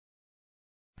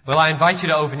Well, I invite you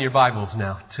to open your Bibles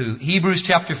now to Hebrews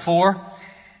chapter 4,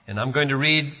 and I'm going to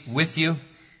read with you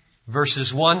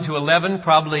verses 1 to 11,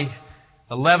 probably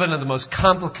 11 of the most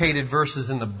complicated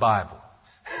verses in the Bible.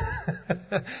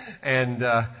 And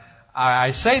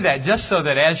I say that just so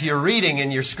that as you're reading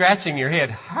and you're scratching your head,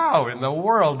 how in the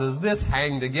world does this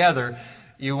hang together?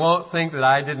 You won't think that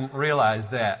I didn't realize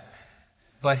that.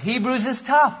 But Hebrews is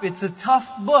tough. It's a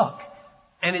tough book,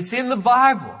 and it's in the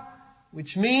Bible,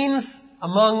 which means,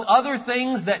 among other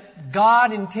things, that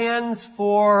God intends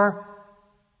for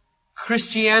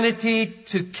Christianity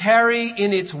to carry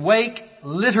in its wake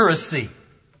literacy.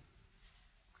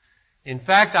 In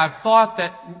fact, I've thought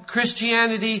that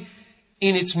Christianity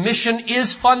in its mission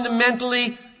is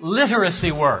fundamentally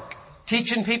literacy work.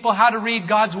 Teaching people how to read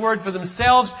God's Word for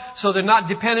themselves so they're not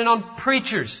dependent on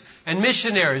preachers and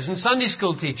missionaries and Sunday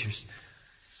school teachers.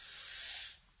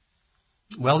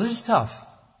 Well, this is tough.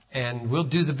 And we'll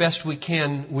do the best we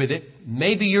can with it.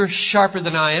 Maybe you're sharper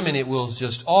than I am and it will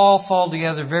just all fall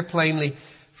together very plainly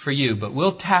for you. But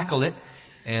we'll tackle it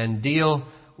and deal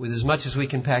with as much as we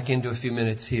can pack into a few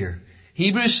minutes here.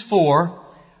 Hebrews 4,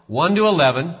 1 to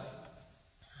 11.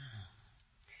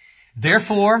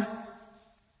 Therefore,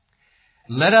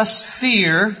 let us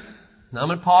fear. Now I'm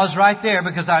going to pause right there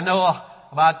because I know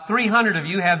about 300 of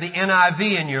you have the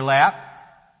NIV in your lap,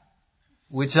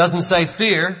 which doesn't say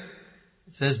fear.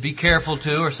 It says be careful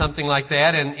to, or something like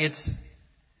that, and it's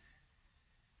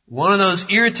one of those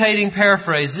irritating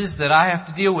paraphrases that I have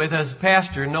to deal with as a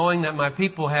pastor, knowing that my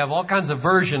people have all kinds of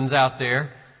versions out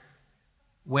there,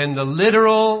 when the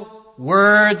literal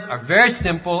words are very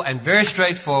simple and very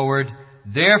straightforward.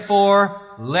 Therefore,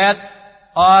 let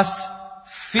us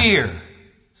fear.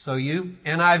 So you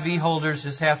NIV holders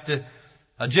just have to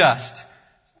adjust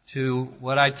to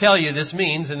what I tell you this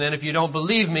means, and then if you don't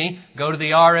believe me, go to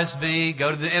the RSV,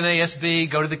 go to the NASB,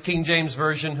 go to the King James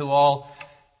Version, who all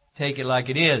take it like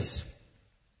it is.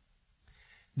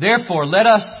 Therefore, let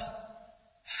us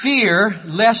fear,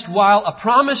 lest while a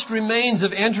promise remains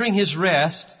of entering His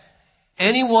rest,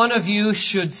 any one of you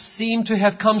should seem to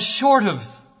have come short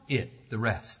of it, the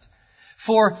rest.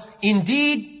 For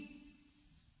indeed,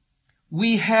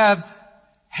 we have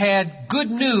had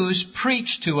good news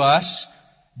preached to us,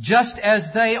 just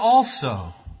as they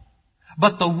also.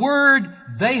 But the word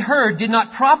they heard did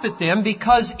not profit them,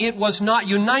 because it was not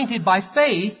united by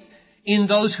faith in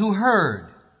those who heard.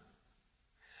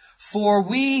 For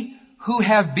we who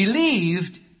have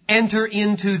believed enter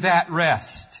into that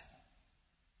rest.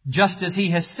 Just as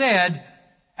He has said,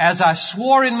 as I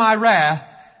swore in my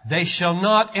wrath, they shall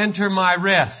not enter my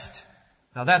rest.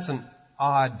 Now that's an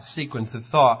odd sequence of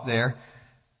thought there,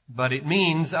 but it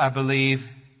means, I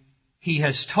believe, He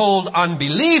has told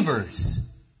unbelievers,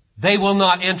 they will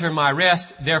not enter my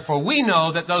rest. Therefore we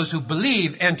know that those who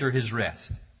believe enter His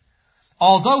rest.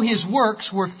 Although His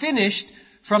works were finished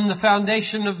from the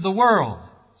foundation of the world.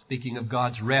 Speaking of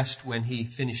God's rest when He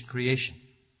finished creation.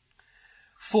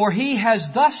 For He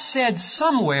has thus said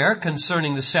somewhere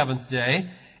concerning the seventh day,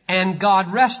 and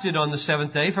God rested on the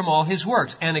seventh day from all His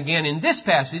works. And again in this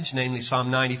passage, namely Psalm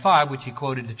 95, which he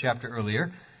quoted a chapter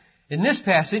earlier, in this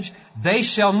passage, they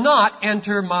shall not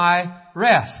enter my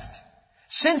rest.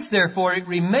 Since therefore it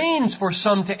remains for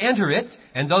some to enter it,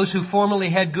 and those who formerly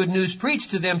had good news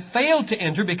preached to them failed to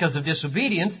enter because of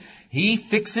disobedience, He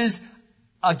fixes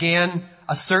again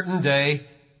a certain day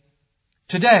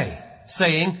today,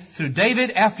 saying, through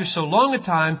David after so long a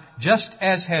time, just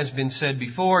as has been said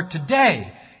before,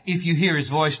 today, if you hear His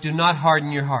voice, do not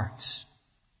harden your hearts.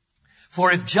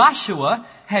 For if Joshua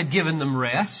had given them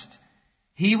rest,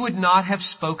 He would not have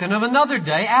spoken of another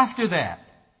day after that.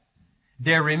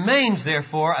 There remains,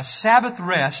 therefore, a Sabbath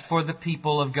rest for the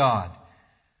people of God.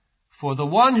 For the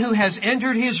one who has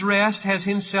entered His rest has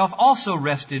himself also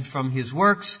rested from his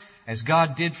works, as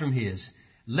God did from His.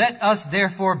 Let us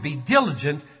therefore be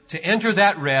diligent to enter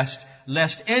that rest,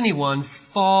 lest anyone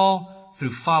fall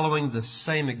through following the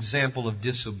same example of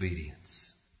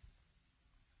disobedience.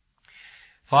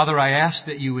 Father, I ask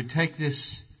that You would take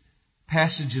this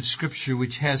passage of Scripture,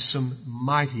 which has some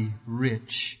mighty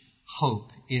rich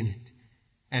hope in it,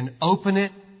 and open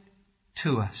it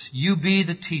to us. You be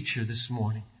the teacher this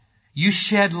morning. You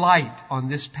shed light on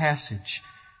this passage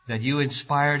that You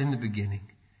inspired in the beginning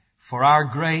for our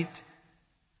great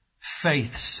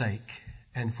faith's sake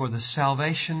and for the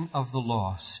salvation of the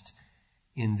lost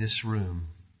in this room.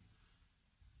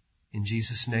 In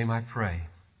Jesus' name I pray.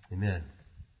 Amen.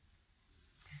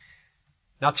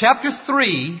 Now chapter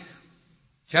 3,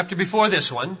 chapter before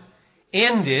this one,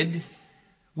 ended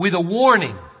with a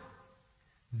warning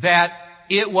that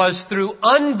it was through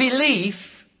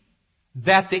unbelief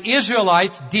that the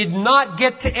Israelites did not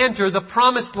get to enter the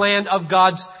promised land of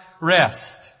God's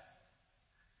rest.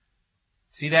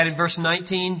 See that in verse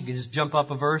 19? You just jump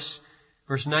up a verse.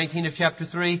 Verse 19 of chapter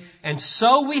 3. And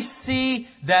so we see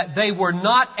that they were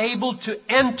not able to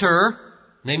enter,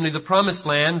 namely the promised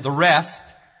land, the rest,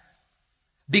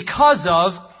 because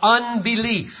of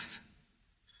unbelief.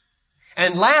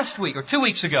 And last week, or 2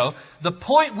 weeks ago, the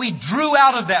point we drew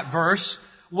out of that verse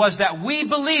was that we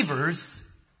believers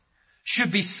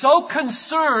should be so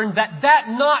concerned that that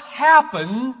not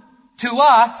happen to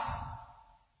us,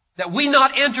 that we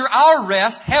not enter our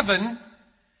rest, heaven,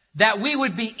 that we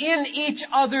would be in each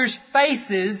other's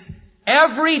faces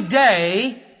every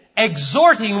day,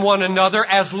 exhorting one another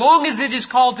as long as it is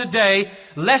called today,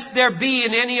 lest there be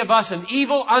in any of us an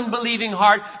evil, unbelieving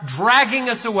heart dragging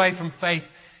us away from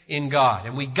faith in God.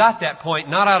 And we got that point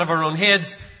not out of our own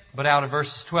heads, but out of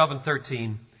verses 12 and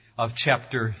 13 of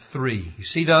chapter 3. You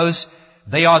see those?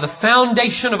 They are the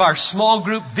foundation of our small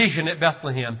group vision at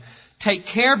Bethlehem. Take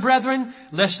care, brethren,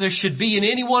 lest there should be in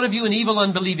any one of you an evil,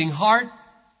 unbelieving heart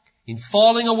in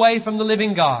falling away from the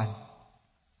living God.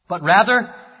 But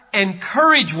rather,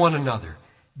 encourage one another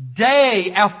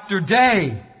day after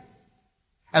day,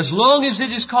 as long as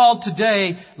it is called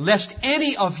today, lest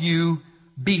any of you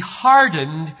be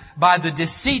hardened by the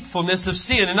deceitfulness of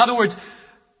sin. In other words,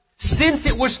 since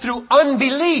it was through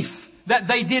unbelief that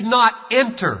they did not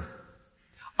enter.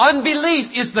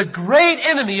 Unbelief is the great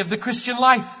enemy of the Christian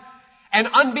life. And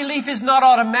unbelief is not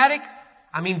automatic.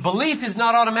 Belief is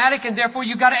not automatic, and therefore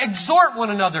you've got to exhort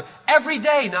one another every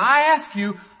day. Now I ask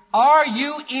you, are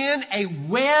you in a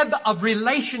web of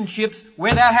relationships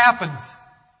where that happens?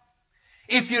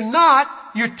 If you're not,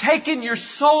 you're taking your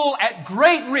soul at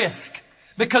great risk,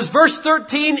 because verse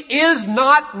 13 is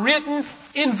not written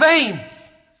in vain.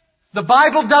 The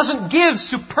Bible doesn't give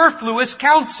superfluous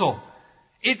counsel.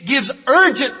 It gives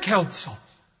urgent counsel.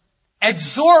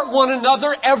 Exhort one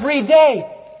another every day.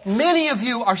 Many of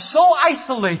you are so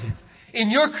isolated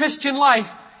in your Christian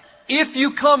life. If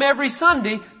you come every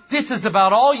Sunday, this is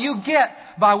about all you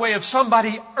get by way of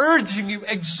somebody urging you,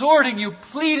 exhorting you,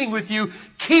 pleading with you,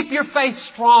 keep your faith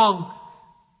strong.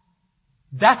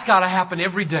 That's got to happen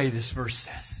every day, this verse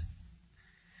says.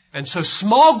 And so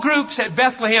small groups at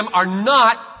Bethlehem are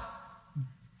not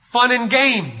fun and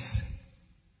games.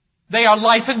 They are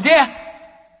life and death.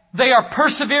 They are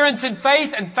perseverance in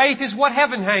faith, and faith is what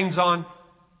heaven hangs on.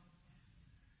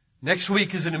 Next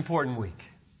week is an important week.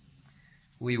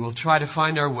 We will try to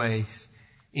find our ways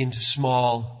into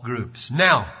small groups.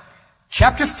 Now,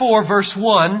 chapter 4, verse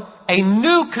 1, a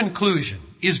new conclusion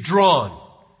is drawn.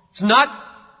 It's not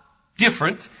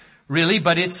different, really,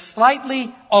 but it's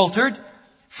slightly altered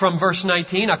from verse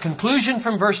 19, a conclusion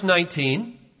from verse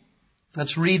 19.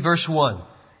 Let's read verse 1.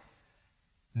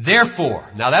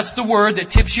 Therefore, now that's the word that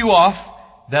tips you off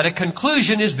that a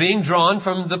conclusion is being drawn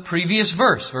from the previous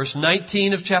verse, verse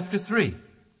 19 of chapter 3.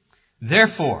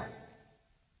 Therefore,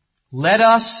 let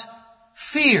us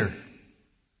fear,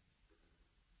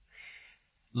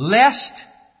 lest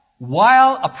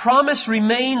while a promise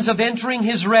remains of entering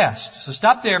His rest. So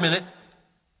stop there a minute.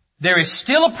 There is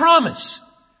still a promise.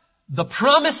 The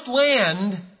promised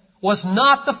land was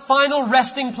not the final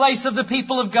resting place of the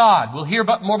people of God. We'll hear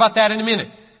more about that in a minute.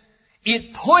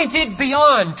 It pointed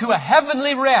beyond to a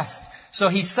heavenly rest. So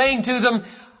He's saying to them,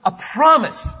 a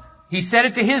promise. He said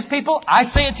it to His people. I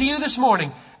say it to you this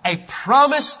morning. A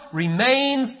promise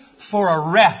remains for a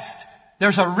rest.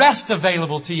 There's a rest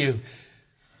available to you.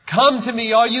 Come to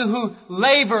me, all you who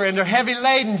labor and are heavy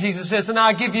laden, Jesus says, and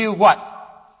I'll give you what?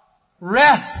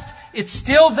 Rest. It's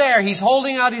still there. He's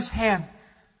holding out His hand.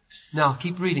 Now,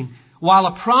 keep reading. While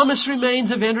a promise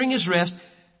remains of entering His rest,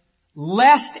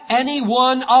 lest any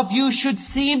one of you should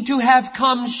seem to have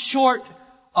come short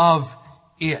of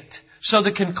it. So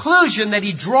the conclusion that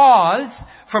he draws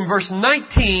from verse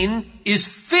 19 is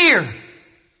fear.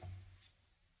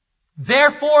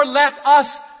 Therefore, let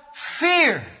us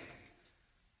fear.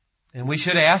 And we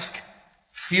should ask,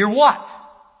 fear what?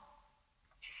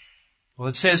 Well,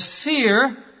 it says,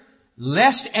 fear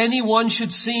lest anyone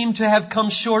should seem to have come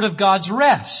short of God's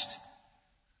rest.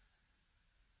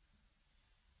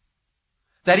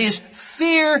 That is,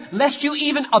 fear lest you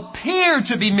even appear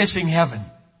to be missing heaven.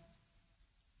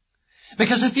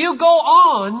 Because if you go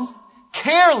on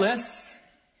careless,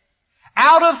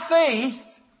 out of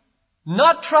faith,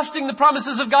 not trusting the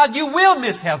promises of God, you will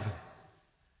miss heaven.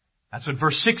 That's what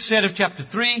verse 6 said of chapter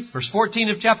 3, verse 14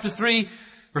 of chapter 3,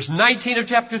 verse 19 of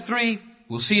chapter 3.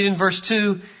 We'll see it in verse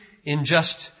 2 in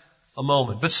just a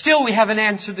moment. But still we haven't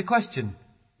answered the question.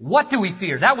 What do we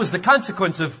fear? That was the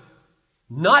consequence of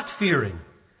not fearing.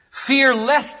 Fear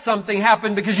lest something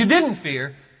happen because you didn't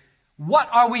fear. What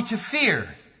are we to fear?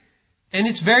 And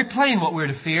it's very plain what we're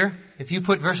to fear. If you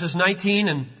put verses 19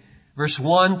 and verse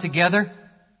 1 together.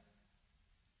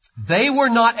 They were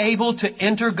not able to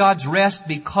enter God's rest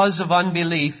because of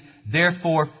unbelief.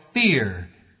 Therefore fear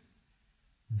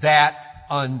that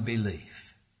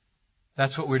unbelief.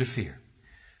 That's what we're to fear.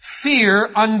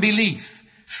 Fear unbelief.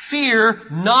 Fear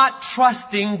not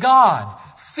trusting God.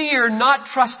 Fear not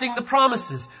trusting the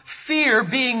promises. Fear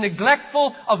being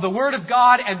neglectful of the Word of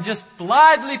God and just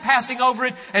blithely passing over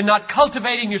it and not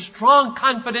cultivating your strong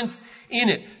confidence in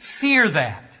it. Fear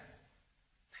that.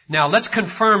 Now let's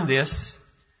confirm this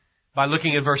by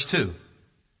looking at verse 2.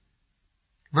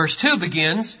 Verse 2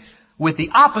 begins with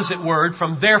the opposite word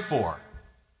from therefore.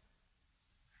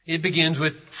 It begins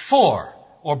with for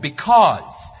or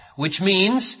because, which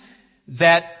means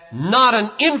that not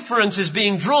an inference is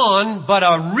being drawn, but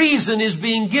a reason is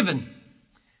being given.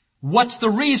 What's the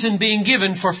reason being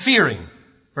given for fearing?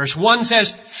 Verse 1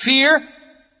 says fear.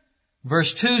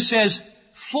 Verse 2 says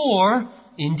for,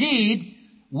 indeed,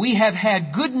 we have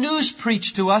had good news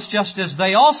preached to us just as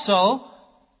they also,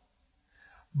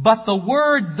 but the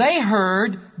word they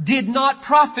heard did not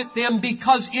profit them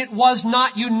because it was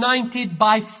not united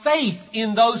by faith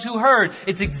in those who heard.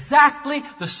 It's exactly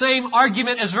the same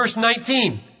argument as verse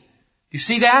 19. You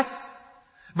see that?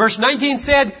 Verse 19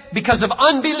 said, because of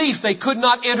unbelief they could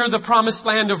not enter the promised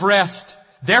land of rest.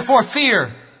 Therefore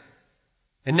fear.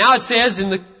 And now it says in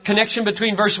the connection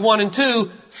between verse 1 and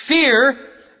 2, fear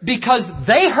because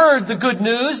they heard the good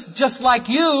news just like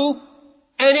you,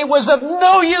 and it was of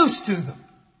no use to them.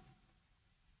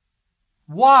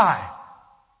 Why?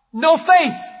 No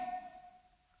faith.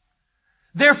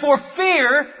 Therefore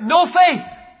fear, no faith.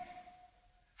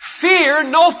 Fear,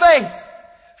 no faith.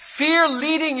 Fear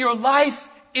leading your life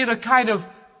in a kind of,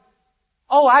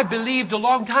 I believed a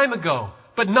long time ago,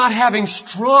 but not having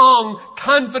strong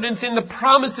confidence in the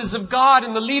promises of God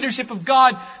and the leadership of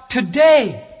God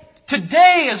today.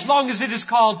 Today, as long as it is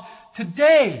called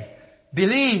today,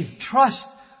 believe, trust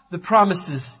the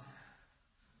promises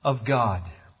of God.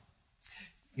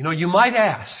 You know, you might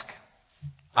ask,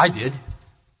 I did,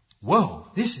 whoa,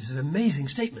 this is an amazing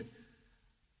statement.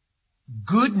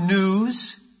 Good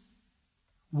news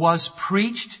was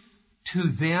preached to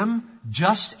them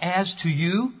just as to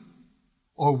you?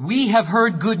 Or we have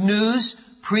heard good news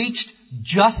preached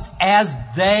just as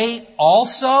they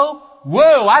also?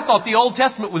 Whoa, I thought the Old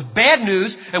Testament was bad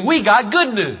news and we got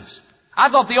good news. I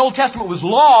thought the Old Testament was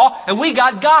law and we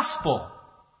got gospel.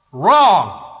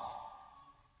 Wrong.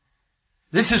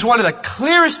 This is one of the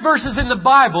clearest verses in the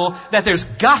Bible that there's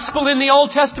gospel in the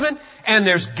Old Testament and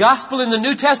there's gospel in the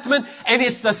New Testament, and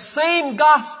it's the same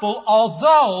gospel,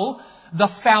 although the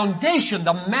foundation,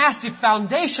 the massive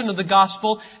foundation of the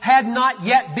gospel had not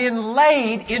yet been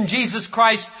laid in Jesus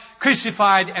Christ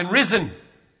crucified and risen.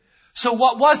 So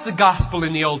what was the gospel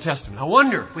in the Old Testament? I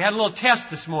wonder, if we had a little test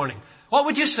this morning, what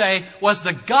would you say was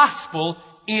the gospel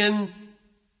in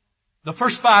the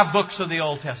first 5 books of the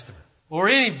Old Testament? Or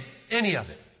any of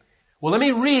it? Well, let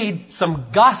me read some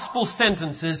gospel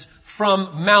sentences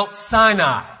from Mount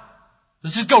Sinai.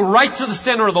 Let's just go right to the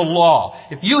center of the law.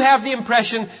 If you have the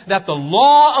impression that the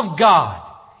law of God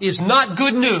is not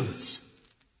good news,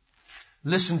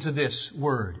 listen to this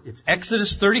word. It's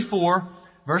Exodus 34,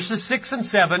 verses 6 and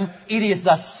 7. It is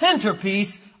the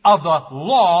centerpiece of the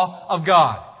law of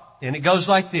God. And it goes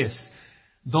like this.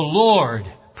 The Lord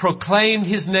proclaimed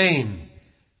His name.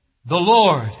 The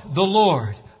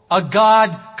Lord, a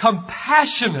God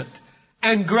compassionate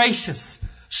and gracious,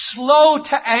 slow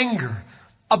to anger,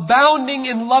 abounding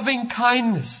in loving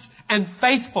kindness and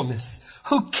faithfulness,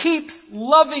 who keeps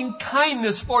loving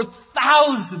kindness for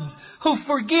thousands, who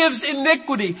forgives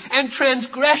iniquity and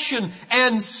transgression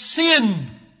and sin.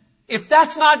 If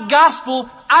that's not gospel,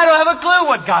 I don't have a clue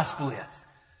what gospel is.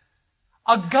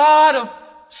 A God of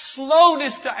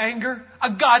slowness to anger, a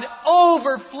God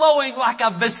overflowing like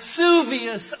a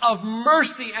Vesuvius of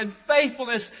mercy and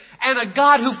faithfulness, and a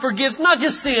God who forgives not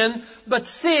just sin, but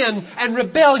sin and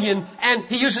rebellion. And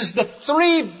He uses the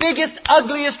 3 biggest,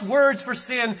 ugliest words for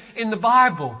sin in the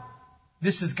Bible.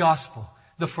 This is gospel.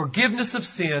 The forgiveness of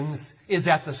sins is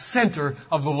at the center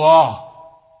of the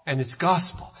law, and it's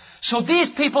gospel. So these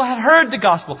people had heard the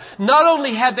gospel. Not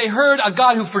only had they heard a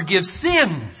God who forgives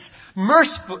sins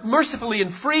mercifully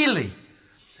and freely,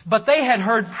 but they had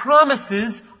heard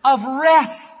promises of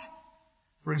rest.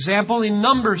 For example, in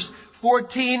Numbers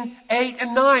 14, 8,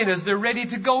 and 9, as they're ready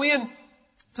to go in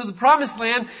to the promised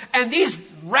land, and these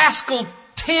rascal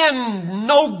 10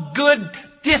 no good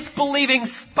disbelieving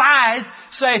spies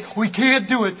say, we can't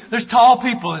do it. There's tall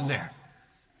people in there.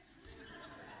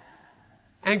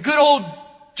 And good old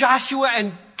Joshua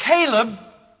and Caleb,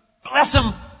 bless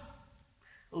them.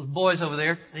 Those boys over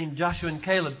there named Joshua and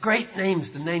Caleb, great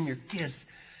names to name your kids.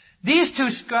 These two,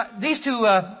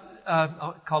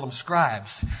 I'll call them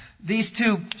scribes. These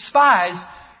two spies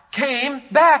came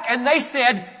back and they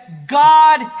said,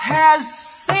 God has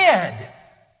said,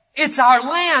 it's our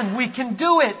land, we can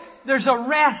do it. There's a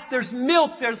rest, there's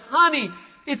milk, there's honey.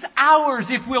 It's ours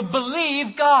if we'll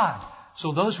believe God.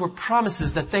 So those were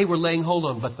promises that they were laying hold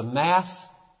on. But the mass,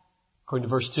 according to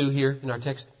verse 2 here in our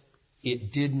text,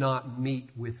 it did not meet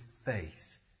with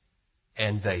faith.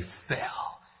 And they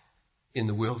fell in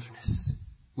the wilderness,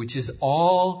 which is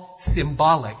all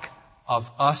symbolic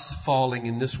of us falling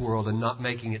in this world and not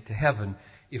making it to heaven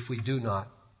if we do not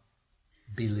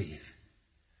believe.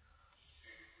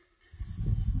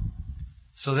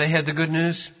 So they had the good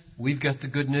news. We've got the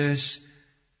good news.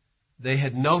 They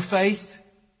had no faith.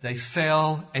 They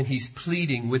fell, and he's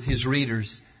pleading with his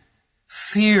readers.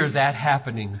 Fear that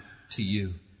happening to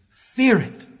you. Fear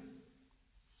it.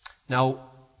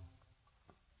 Now,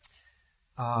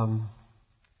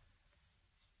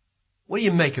 what do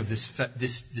you make of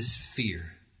this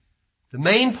fear? The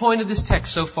main point of this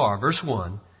text so far, verse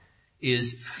 1,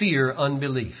 is fear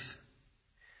unbelief.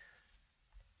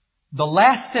 The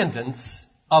last sentence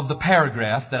of the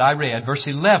paragraph that I read, verse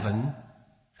 11,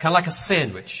 kind of like a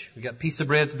sandwich. We got piece of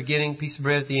bread at the beginning, piece of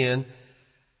bread at the end.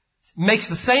 Makes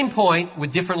the same point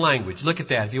with different language. Look at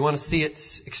that. If you want to see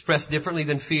it expressed differently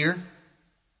than fear.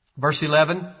 Verse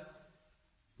 11.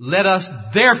 Let us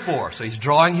therefore, so he's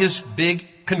drawing his big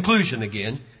conclusion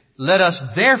again. Let us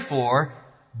therefore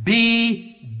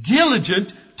be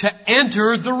diligent to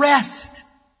enter the rest,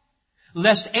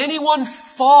 lest anyone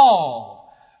fall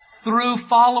through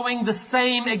following the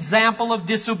same example of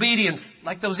disobedience,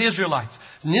 like those Israelites.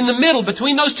 And in the middle,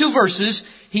 between those two verses,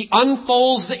 he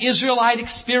unfolds the Israelite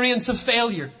experience of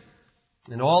failure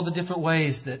and all the different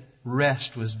ways that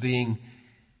rest was being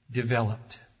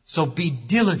developed. So be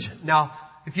diligent. Now,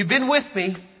 if you've been with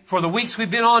me for the weeks we've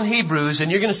been on Hebrews,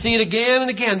 and you're going to see it again and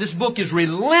again, this book is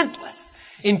relentless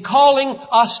in calling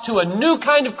us to a new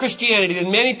kind of Christianity that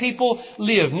many people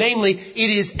live. Namely, it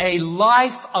is a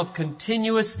life of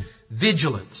continuous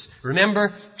vigilance.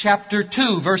 Remember chapter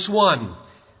 2, verse 1.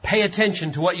 Pay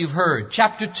attention to what you've heard.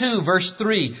 Chapter 2, verse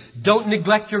 3. Don't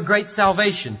neglect your great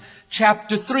salvation.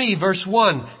 Chapter 3, verse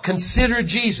 1. Consider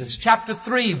Jesus. Chapter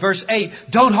 3, verse 8.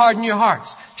 Don't harden your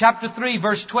hearts. Chapter 3,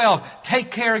 verse 12.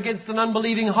 Take care against an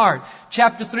unbelieving heart.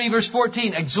 Chapter 3, verse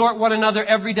 14. Exhort one another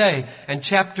every day. And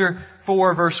chapter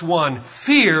 4, verse 1.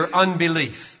 Fear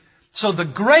unbelief. So the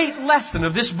great lesson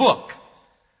of this book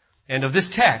and of this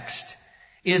text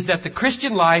is that the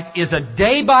Christian life is a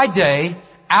day by day,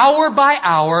 hour by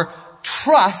hour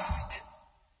trust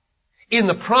in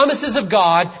the promises of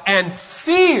God and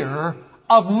fear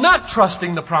of not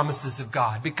trusting the promises of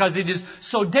God, because it is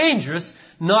so dangerous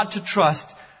not to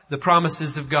trust the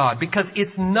promises of God, because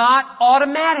it's not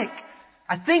automatic.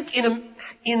 I think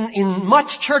in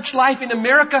much church life in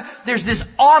America, there's this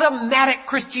automatic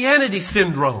Christianity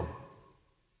syndrome.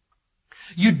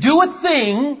 You do a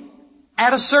thing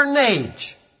at a certain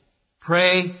age.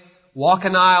 Pray, walk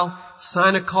an aisle,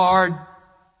 sign a card,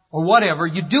 or whatever.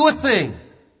 You do a thing.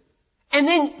 And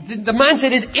then the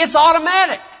mindset is, it's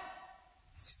automatic.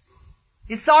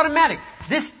 It's automatic.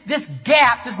 This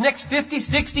gap, this next 50,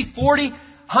 60, 40,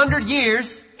 100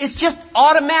 years, is just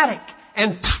automatic.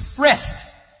 And rest.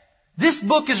 This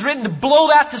book is written to blow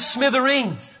that to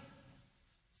smithereens.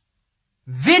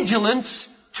 Vigilance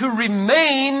to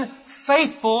remain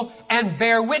faithful and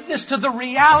bear witness to the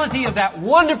reality of that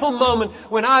wonderful moment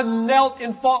when I knelt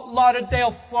in Fort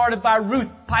Lauderdale, Florida by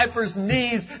Ruth Piper's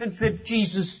knees and said,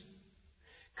 Jesus,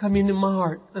 come into my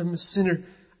heart. I'm a sinner.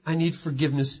 I need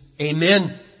forgiveness.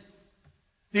 Amen.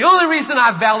 The only reason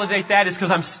I validate that is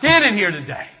because I'm standing here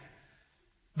today,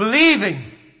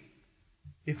 believing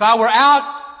if I were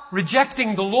out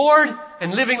rejecting the Lord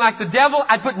and living like the devil,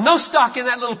 I'd put no stock in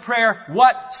that little prayer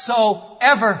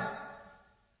whatsoever.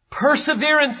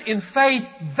 Perseverance in faith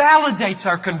validates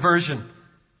our conversion.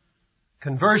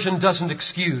 Conversion doesn't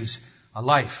excuse a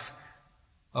life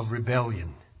of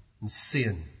rebellion and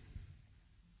sin.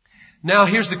 Now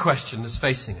here's the question that's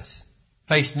facing us.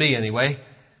 Faced me anyway.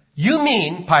 You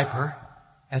mean, Piper,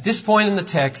 at this point in the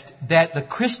text, that the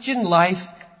Christian life,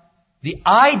 the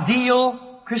ideal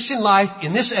Christian life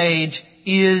in this age,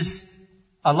 is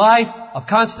a life of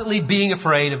constantly being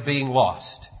afraid of being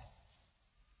lost.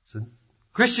 So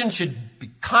Christians should be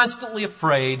constantly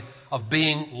afraid of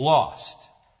being lost.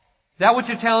 Is that what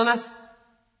you're telling us?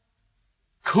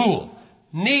 Cool.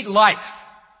 Neat life.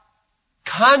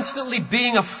 Constantly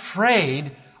being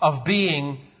afraid of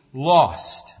being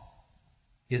lost.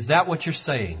 Is that what you're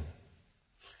saying?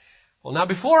 Well, now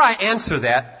before I answer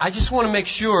that, I just want to make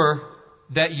sure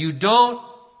that you don't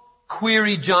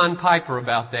query John Piper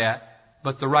about that,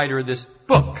 but the writer of this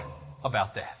book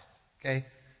about that. Okay?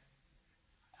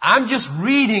 I'm just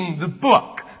reading the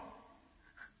book.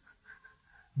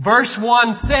 Verse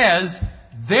 1 says,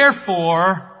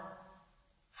 therefore,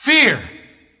 fear.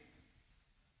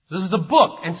 This is the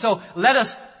book. And so let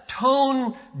us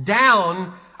tone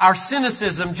down our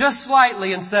cynicism just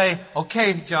slightly and say,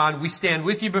 okay, John, we stand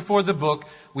with you before the book.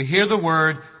 We hear the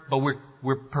word, but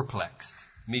we're perplexed.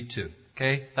 Me too.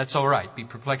 Okay? That's all right. Be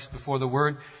perplexed before the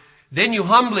word. Then you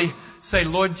humbly say,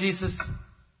 Lord Jesus,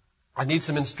 I need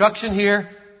some instruction here.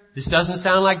 This doesn't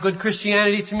sound like good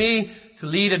Christianity to me, to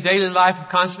lead a daily life of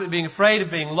constantly being afraid of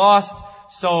being lost.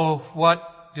 So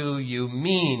what do you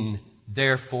mean,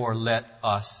 therefore let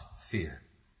us fear?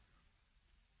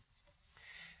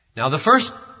 Now the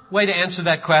first way to answer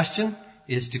that question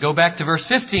is to go back to verse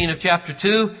 15 of chapter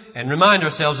 2 and remind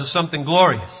ourselves of something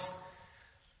glorious.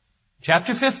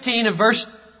 Chapter 15 of verse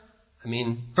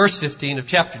 15 of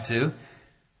chapter 2,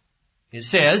 it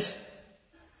says,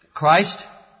 Christ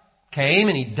came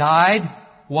and He died.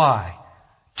 Why?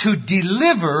 To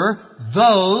deliver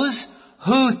those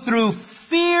who through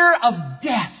fear of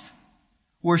death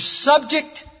were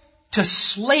subject to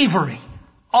slavery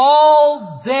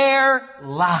all their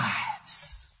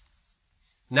lives.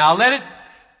 Now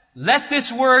let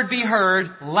this word be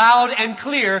heard loud and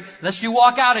clear, lest you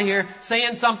walk out of here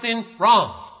saying something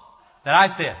wrong that I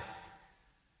said.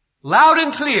 Loud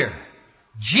and clear.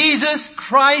 Jesus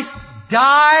Christ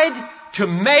died to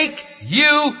make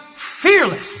you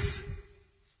fearless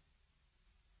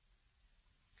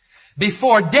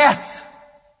before death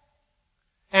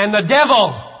and the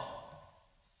devil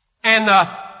and the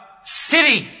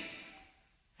city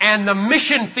and the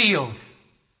mission field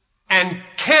and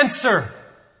cancer.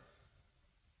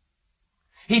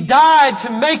 He died to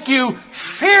make you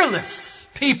fearless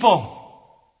people.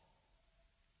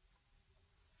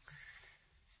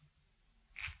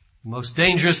 Most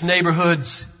dangerous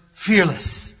neighborhoods,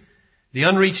 fearless. The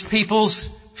unreached peoples,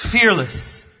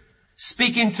 fearless.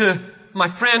 Speaking to my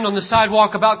friend on the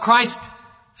sidewalk about Christ,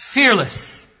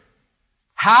 fearless.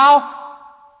 How?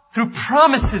 Through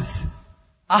promises.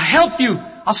 I'll help you.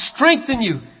 I'll strengthen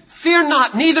you. Fear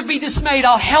not, neither be dismayed.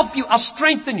 I'll help you. I'll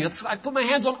strengthen you. I put my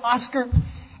hands on Oscar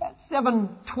at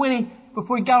 7:20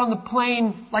 before he got on the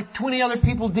plane like 20 other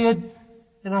people did.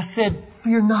 And I said,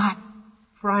 fear not,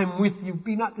 for I am with you.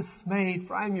 Be not dismayed,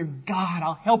 for I am your God.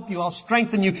 I'll help you. I'll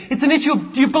strengthen you. It's an issue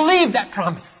of, do you believe that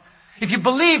promise? If you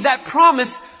believe that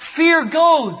promise, fear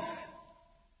goes.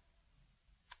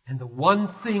 And the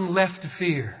one thing left to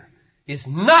fear is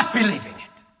not believing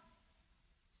it.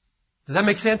 Does that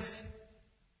make sense?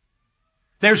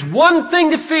 There's one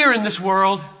thing to fear in this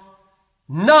world,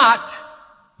 not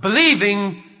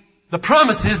believing the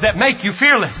promises that make you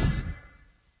fearless.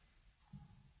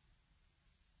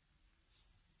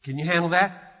 Can you handle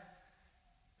that?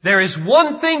 There is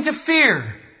one thing to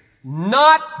fear,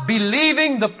 not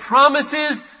believing the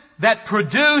promises that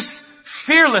produce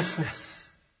fearlessness.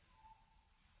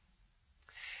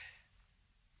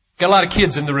 Got a lot of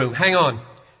kids in the room. Hang on.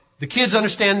 The kids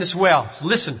understand this well. So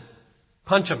listen.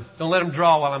 Punch them. Don't let them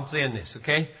draw while I'm saying this,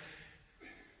 okay?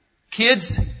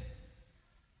 Kids,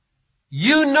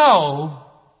 you know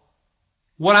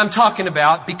what I'm talking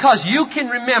about because you can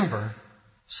remember.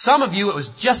 Some of you, it was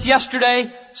just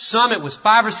yesterday. Some, it was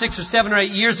 5 or 6 or 7 or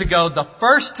 8 years ago. The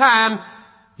first time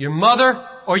your mother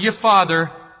or your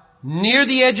father near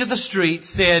the edge of the street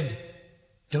said,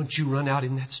 don't you run out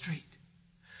in that street.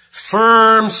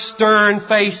 Firm, stern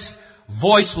face,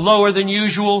 voice lower than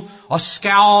usual, a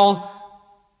scowl.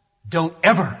 Don't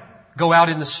ever go out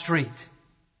in the street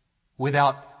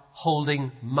without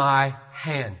holding my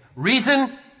hand.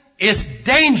 Reason? It's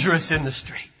dangerous in the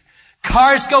street.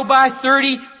 Cars go by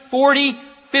 30, 40,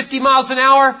 50 miles an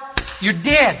hour. You're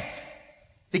dead.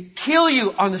 They kill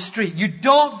you on the street. You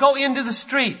don't go into the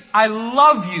street. I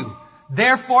love you.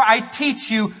 Therefore, I teach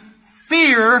you,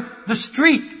 fear the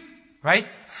street. Right?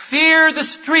 Fear the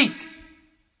street.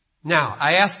 Now,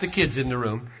 I asked the kids in the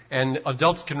room, and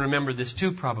adults can remember this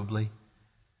too probably.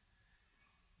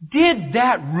 Did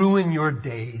that ruin your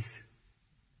days?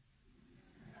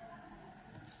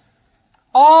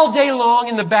 All day long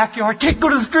in the backyard, can't go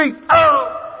to the street.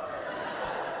 Oh!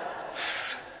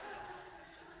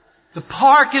 The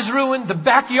park is ruined, the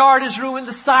backyard is ruined,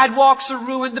 the sidewalks are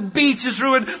ruined, the beach is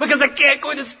ruined because I can't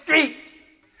go to the street.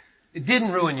 It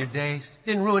didn't ruin your days. It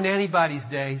didn't ruin anybody's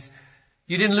days.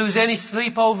 You didn't lose any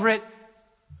sleep over it.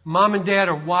 Mom and Dad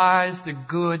are wise. They're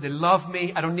good. They love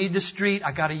me. I don't need the street.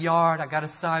 I got a yard. I got a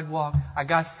sidewalk. I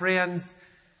got friends.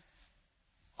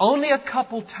 Only a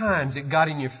couple times it got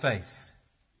in your face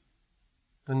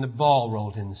when the ball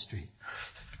rolled in the street.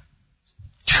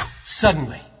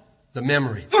 Suddenly, the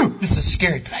memory. Ooh, this is a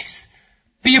scary place.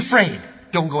 Be afraid.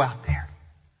 Don't go out there.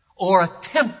 Or a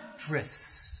tempter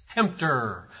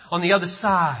on the other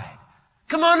side.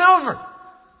 Come on over.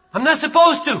 I'm not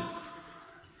supposed to.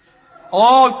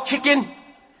 Oh, chicken.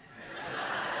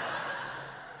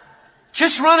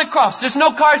 Just run across. There's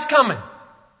no cars coming.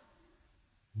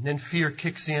 And then fear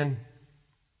kicks in.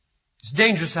 It's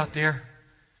dangerous out there.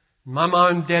 My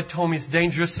mom and dad told me it's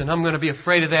dangerous, and I'm going to be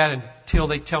afraid of that until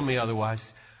they tell me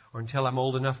otherwise, or until I'm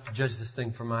old enough to judge this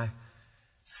thing for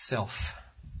myself.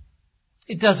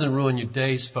 It doesn't ruin your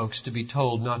days, folks, to be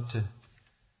told not to,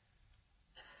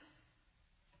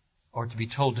 or to be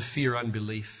told to fear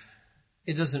unbelief.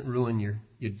 It doesn't ruin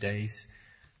your days.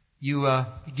 You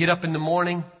get up in the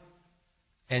morning,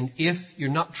 and if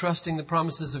you're not trusting the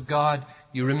promises of God,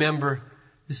 you remember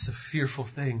this is a fearful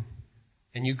thing.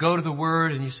 And you go to the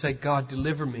Word and you say, God,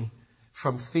 deliver me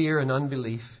from fear and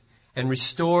unbelief, and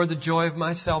restore the joy of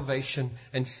my salvation,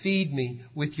 and feed me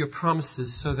with your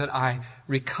promises so that I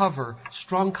recover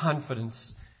strong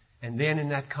confidence. And then in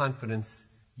that confidence,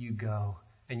 you go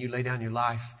and you lay down your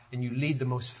life and you lead the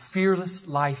most fearless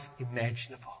life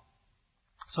imaginable.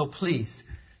 So please,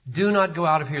 do not go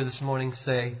out of here this morning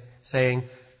saying,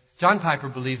 John Piper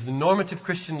believes the normative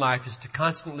Christian life is to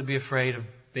constantly be afraid of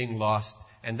being lost,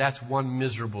 and that's one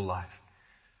miserable life.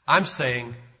 I'm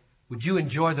saying, would you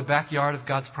enjoy the backyard of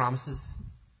God's promises?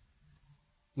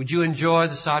 Would you enjoy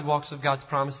the sidewalks of God's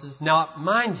promises? Now,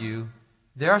 mind you,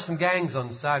 there are some gangs on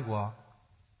the sidewalk.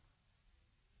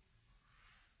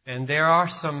 And there are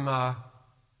some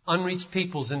unreached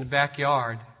peoples in the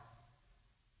backyard.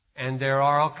 And there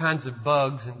are all kinds of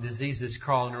bugs and diseases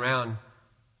crawling around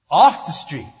off the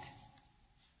street,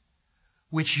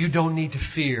 which you don't need to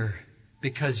fear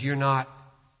because you're not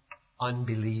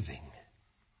unbelieving,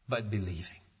 but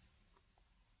believing.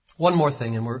 One more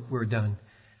thing and we're done.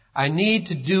 I need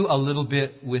to do a little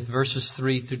bit with verses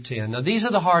 3 through 10. Now these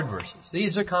are the hard verses.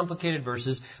 These are complicated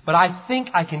verses, but I think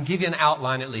I can give you an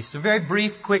outline at least. A very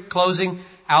brief, quick closing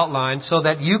outline so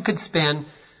that you could spend,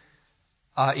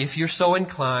 if you're so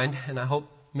inclined, and I hope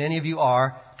many of you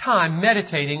are, time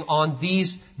meditating on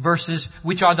these verses,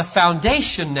 which are the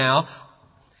foundation now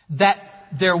that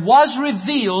there was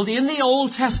revealed in the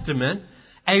Old Testament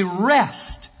a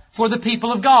rest for the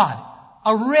people of God.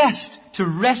 A rest to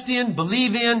rest in,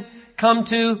 believe in, come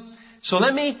to. So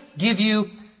let me give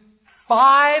you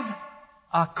 5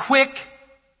 quick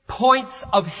points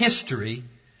of history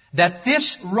that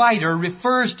this writer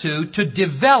refers to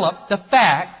develop the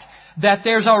fact that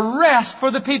there's a rest for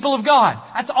the people of God.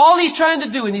 That's all he's trying to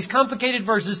do in these complicated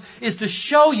verses, is to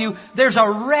show you there's a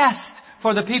rest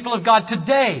for the people of God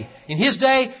today. In his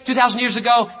day, 2,000 years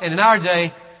ago, and in our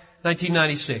day,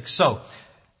 1996. So,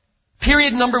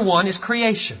 period number 1 is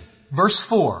creation. Verse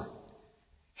 4.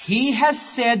 He has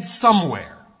said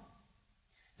somewhere.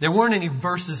 There weren't any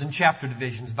verses and chapter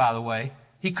divisions, by the way.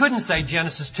 He couldn't say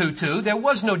Genesis 2:2. There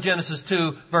was no Genesis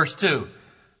 2, verse 2.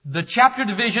 The chapter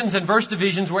divisions and verse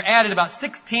divisions were added about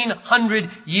 1,600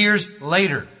 years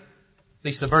later. At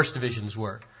least the verse divisions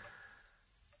were.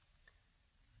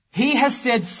 He has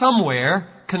said somewhere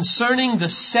concerning the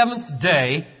seventh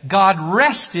day, God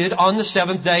rested on the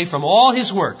seventh day from all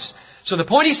His works. So the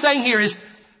point he's saying here is,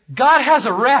 God has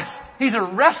a rest. He's a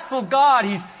restful God.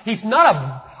 He's not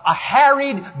a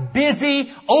harried,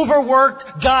 busy,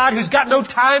 overworked God who's got no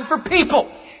time for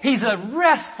people. He's a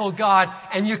restful God,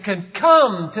 and you can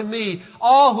come to me,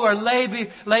 all who are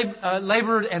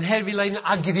labored and heavy laden.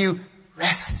 I'll give you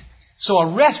rest. So a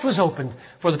rest was opened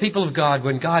for the people of God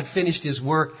when God finished His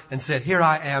work and said, here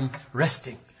I am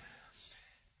resting.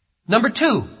 Number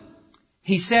 2,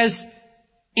 he says,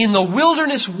 in the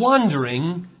wilderness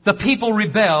wandering, the people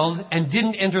rebelled and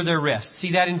didn't enter their rest.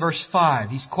 See that in verse 5.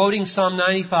 He's quoting Psalm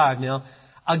 95 now.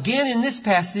 Again in this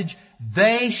passage,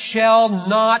 they shall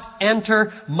not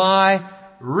enter my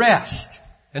rest.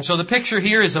 And so the picture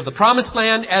here is of the promised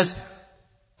land as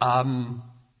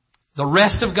the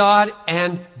rest of God,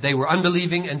 and they were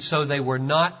unbelieving, and so they were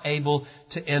not able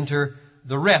to enter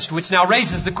the rest. Which now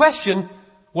raises the question,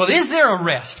 well, is there a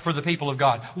rest for the people of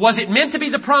God? Was it meant to be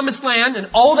the promised land, and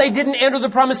they didn't enter the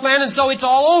promised land, and so it's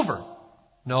all over?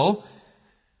 No.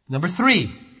 Number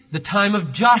 3, the time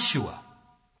of Joshua.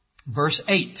 Verse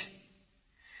 8.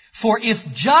 For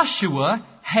if Joshua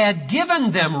had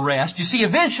given them rest, you see,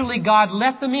 eventually God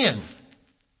let them in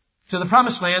to the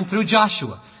promised land through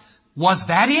Joshua. Was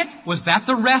that it? Was that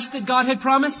the rest that God had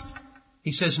promised?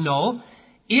 He says, no.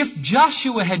 If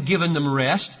Joshua had given them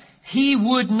rest, he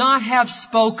would not have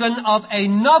spoken of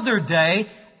another day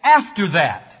after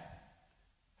that.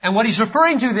 And what he's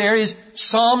referring to there is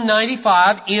Psalm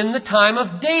 95 in the time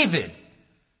of David.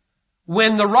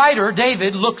 When the writer,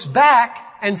 David, looks back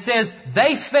and says,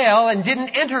 they fell and didn't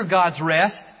enter God's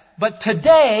rest, but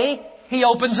today he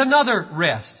opens another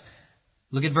rest.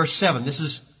 Look at verse 7. This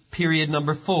is period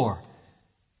number 4,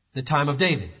 the time of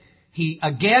David. He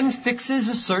again fixes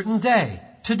a certain day,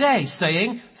 today,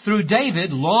 saying, through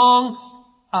David,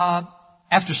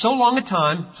 after so long a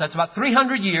time, so that's about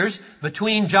 300 years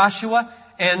between Joshua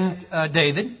and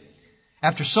David,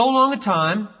 after so long a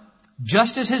time,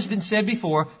 just as has been said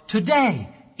before, today,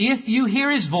 if you hear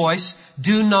His voice,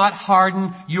 do not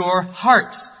harden your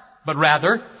hearts, but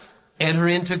rather enter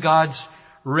into God's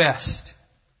rest.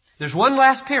 There's one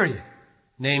last period,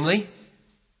 namely,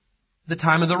 the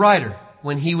time of the writer,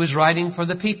 when he was writing for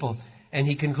the people. And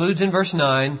he concludes in verse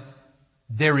 9,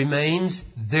 there remains,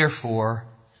 therefore,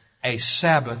 a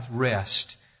Sabbath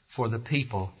rest for the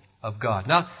people of God.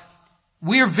 Now,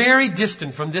 we are very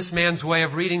distant from this man's way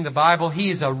of reading the Bible. He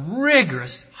is a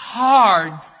rigorous,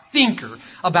 hard thinker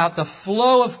about the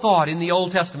flow of thought in the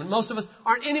Old Testament. Most of us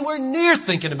aren't anywhere near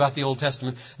thinking about the Old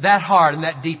Testament that hard and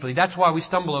that deeply. That's why we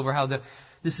stumble over how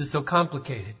this is so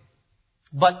complicated.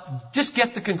 But just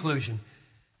get the conclusion.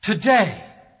 Today,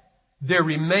 there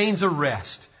remains a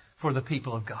rest for the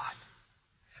people of God.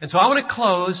 And so I want to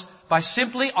close by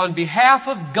simply, on behalf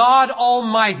of God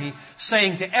Almighty,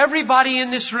 saying to everybody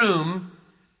in this room,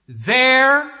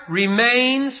 there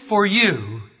remains for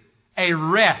you a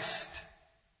rest.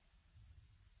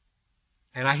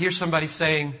 And I hear somebody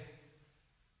saying,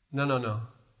 no,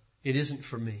 it isn't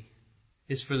for me.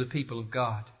 It's for the people of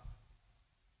God.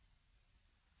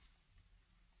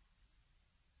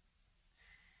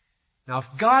 Now,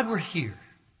 if God were here,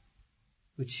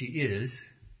 which He is,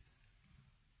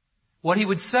 what He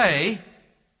would say,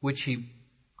 which He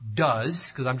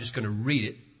does, because I'm just going to read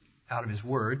it out of His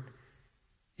Word,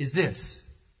 is this.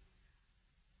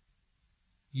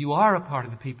 You are a part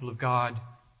of the people of God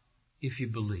if you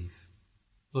believe.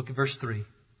 Look at verse 3.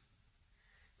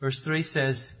 Verse 3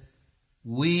 says,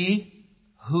 we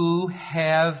who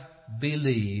have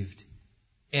believed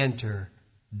enter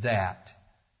that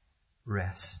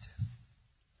rest.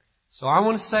 So I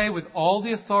want to say with all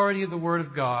the authority of the Word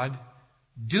of God,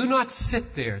 do not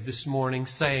sit there this morning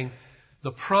saying,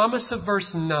 the promise of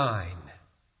verse 9,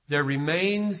 there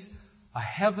remains a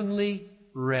heavenly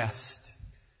rest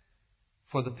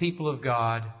for the people of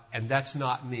God, and that's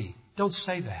not me. Don't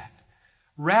say that.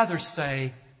 Rather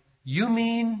say, you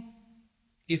mean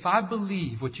if I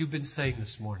believe what you've been saying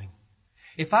this morning,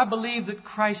 if I believe that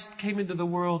Christ came into the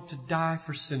world to die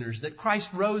for sinners, that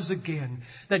Christ rose again,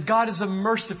 that God is a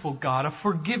merciful God, a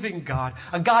forgiving God,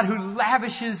 a God who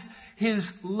lavishes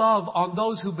His love on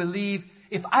those who believe,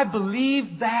 if I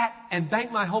believe that and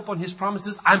bank my hope on His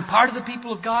promises, I'm part of the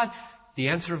people of God, the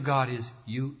answer of God is,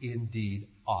 you indeed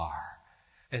are.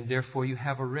 And therefore you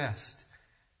have a rest.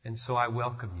 And so I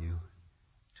welcome you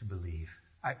to believe.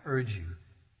 I urge you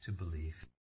to believe.